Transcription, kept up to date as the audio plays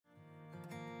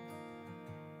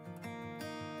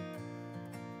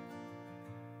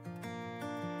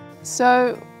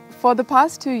So for the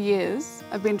past 2 years,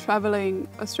 I've been travelling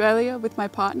Australia with my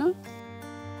partner.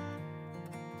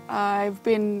 I've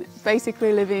been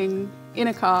basically living in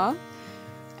a car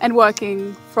and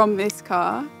working from this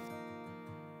car.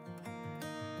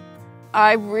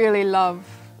 I really love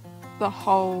the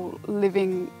whole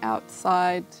living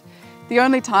outside. The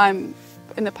only time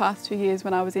in the past 2 years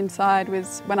when I was inside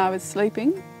was when I was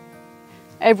sleeping.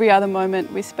 Every other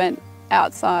moment we spent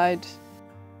outside.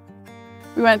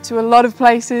 We went to a lot of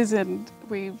places and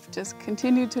we've just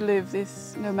continued to live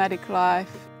this nomadic life.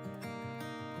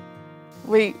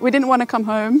 We didn't want to come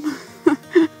home.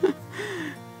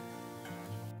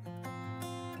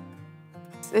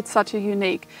 It's such a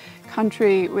unique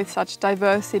country with such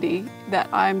diversity that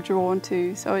I'm drawn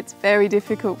to, so it's very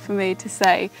difficult for me to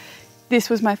say this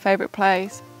was my favourite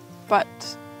place. But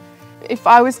if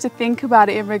I was to think about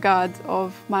it in regards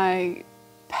of my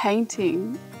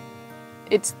painting,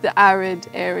 it's the arid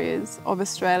areas of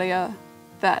Australia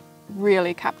that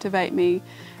really captivate me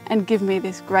and give me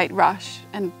this great rush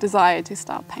and desire to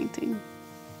start painting.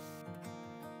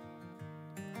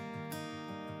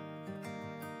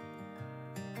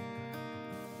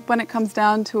 When it comes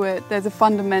down to it, there's a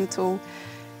fundamental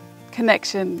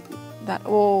connection that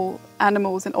all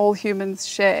animals and all humans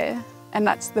share, and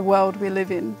that's the world we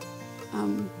live in.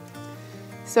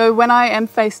 So when I am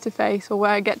face to face, or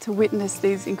where I get to witness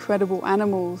these incredible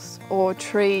animals or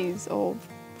trees or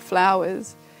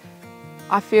flowers,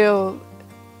 I feel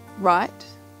right.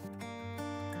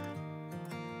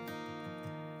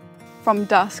 From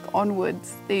dusk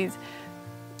onwards, these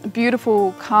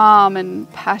beautiful, calm and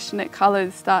passionate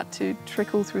colours start to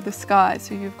trickle through the sky.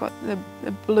 So you've got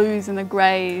the blues and the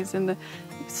greys and the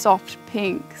soft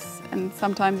pinks, and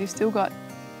sometimes you've still got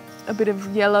a bit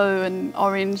of yellow and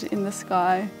orange in the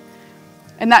sky.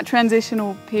 And that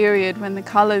transitional period when the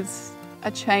colours are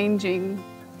changing,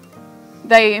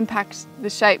 they impact the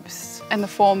shapes and the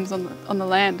forms on the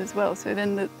land as well. So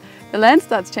then the land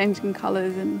starts changing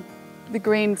colours, and the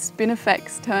green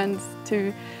spinifex turns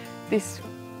to this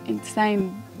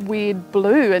insane weird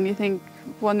blue, and you think,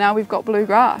 well, now we've got blue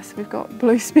grass, we've got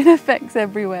blue spinifex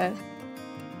everywhere.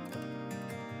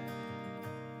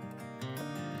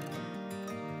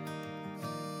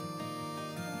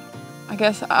 I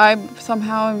guess I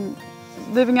somehow am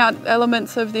living out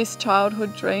elements of this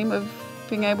childhood dream of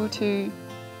being able to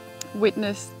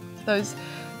witness those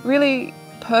really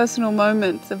personal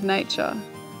moments of nature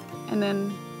and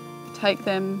then take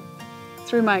them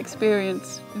through my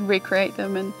experience and recreate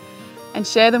them and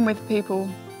share them with people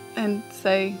and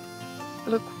say,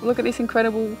 look at this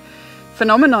incredible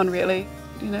phenomenon, really,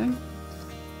 you know.